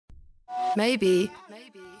Maybe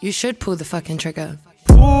you should pull the fucking trigger.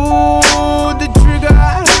 Pull the trigger.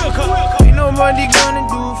 Ain't nobody gonna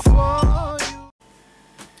do for you.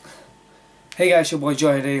 Hey guys, your boy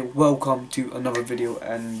Joy today. Welcome to another video,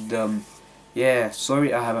 and yeah,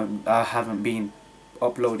 sorry I haven't been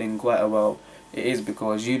uploading quite a while. It is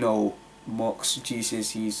because, you know, mocks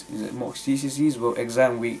GCSEs, is it mocks GCSEs? Well,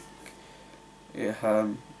 exam week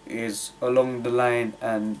is along the line,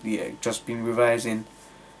 and yeah, just been revising.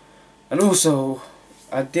 And also,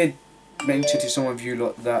 I did mention to some of you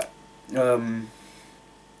lot that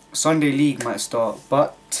Sunday League might start,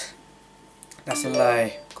 but that's a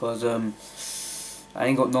lie, because I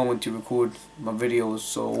ain't got no one to record my videos.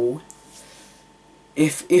 So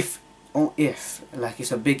if like,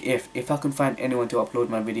 it's a big if I can find anyone to upload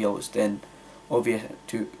my videos, then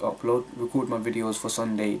record my videos for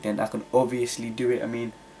Sunday, then I can obviously do it. I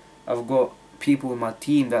mean, I've got people in my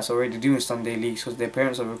team that's already doing Sunday leagues because their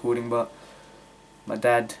parents are recording, but my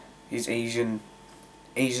dad is Asian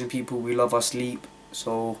people, we love our sleep.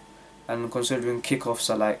 So, and considering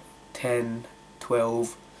kickoffs are like 10,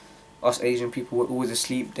 12, us Asian people were always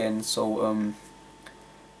asleep then, so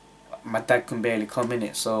my dad can barely come in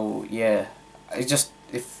it. So yeah, I just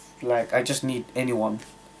need anyone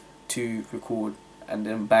to record, and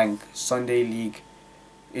then bang, Sunday League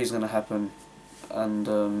is gonna happen.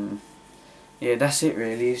 And yeah, that's it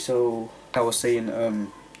really. So I was saying,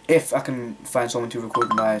 if I can find someone to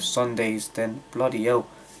record my Sundays, then bloody hell,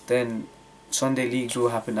 then Sunday Leagues will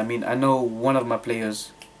happen. I mean, I know one of my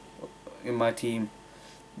players in my team,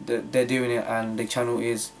 they're doing it, and the channel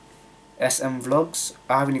is SM Vlogs.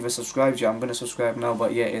 I haven't even subscribed yet. I'm gonna subscribe now,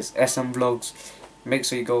 but yeah, it's SM Vlogs. Make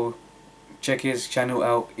sure you go check his channel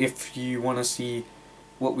out if you wanna see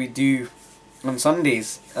what we do on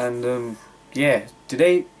Sundays. And yeah,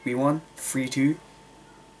 today we won 3-2.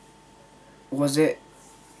 Was it?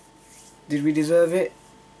 Did we deserve it?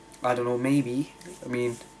 I don't know, maybe. I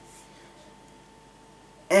mean,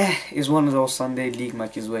 it's one of those Sunday League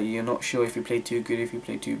matches where you're not sure if you play too good, if you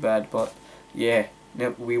play too bad. But yeah,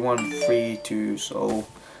 we won 3-2, so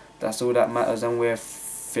that's all that matters, and we're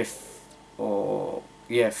fifth. So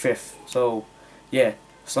yeah,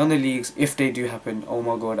 Sunday Leagues, if they do happen, oh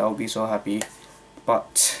my god, I'll be so happy.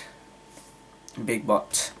 But big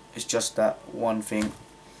but, it's just that one thing,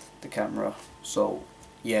 the camera. So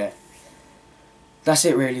yeah, that's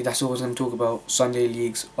it really. That's all I was going to talk about. Sunday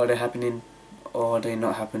Leagues, are they happening or are they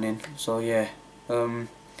not happening? So yeah,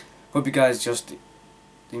 hope you guys just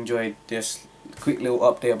enjoyed this quick little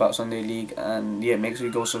update about Sunday League. And yeah, make sure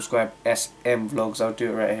you go subscribe, SM Vlogs. I'll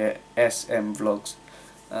do it right here, SM Vlogs.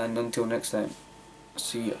 And until next time,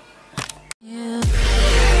 see ya.